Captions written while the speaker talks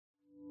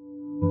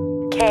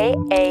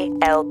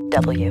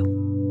KALW.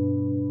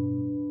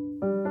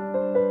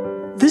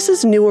 This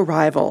is New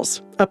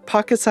Arrivals, a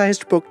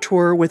pocket-sized book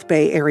tour with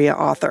Bay Area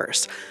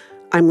authors.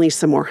 I'm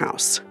Lisa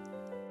Morehouse.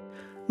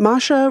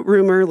 Masha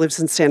Rumer lives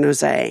in San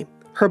Jose.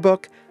 Her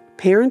book,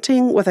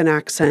 Parenting with an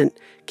Accent,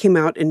 came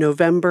out in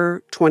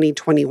November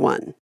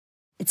 2021.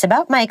 It's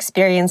about my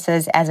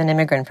experiences as an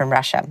immigrant from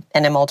Russia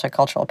and a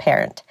multicultural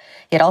parent.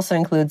 It also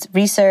includes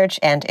research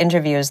and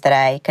interviews that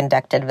I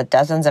conducted with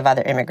dozens of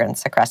other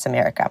immigrants across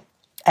America.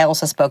 I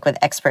also spoke with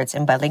experts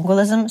in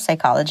bilingualism,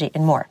 psychology,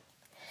 and more.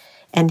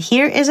 And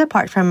here is a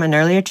part from an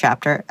earlier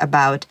chapter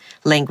about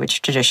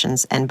language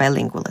traditions and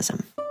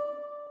bilingualism.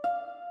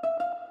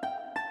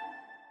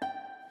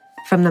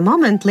 From the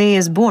moment Leah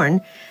is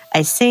born,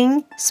 I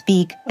sing,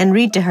 speak, and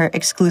read to her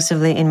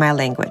exclusively in my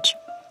language.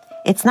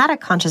 It's not a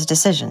conscious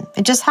decision.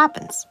 It just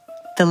happens.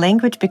 The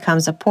language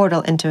becomes a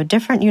portal into a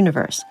different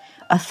universe,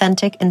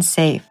 authentic and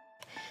safe,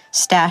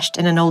 stashed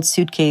in an old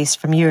suitcase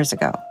from years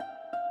ago.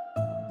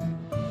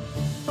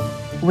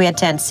 We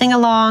attend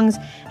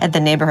sing-alongs at the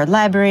neighborhood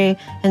library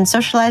and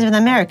socialize with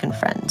American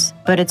friends,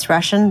 but it's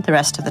Russian the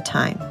rest of the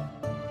time.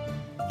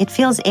 It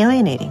feels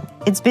alienating.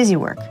 It's busy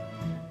work,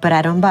 but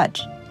I don't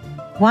budge.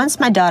 Once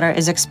my daughter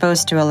is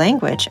exposed to a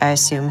language, I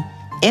assume,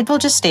 it will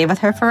just stay with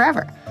her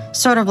forever,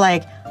 sort of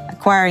like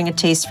acquiring a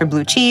taste for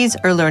blue cheese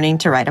or learning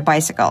to ride a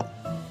bicycle.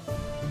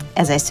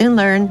 As I soon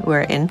learn,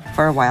 we're in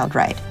for a wild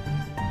ride.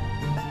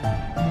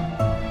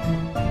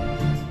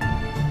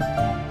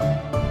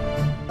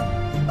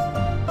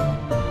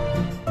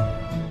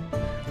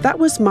 That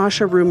was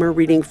Masha Rumer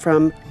reading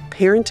from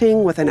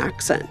Parenting with an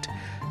Accent.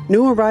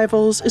 New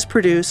Arrivals is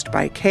produced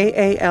by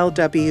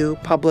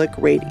KALW Public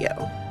Radio.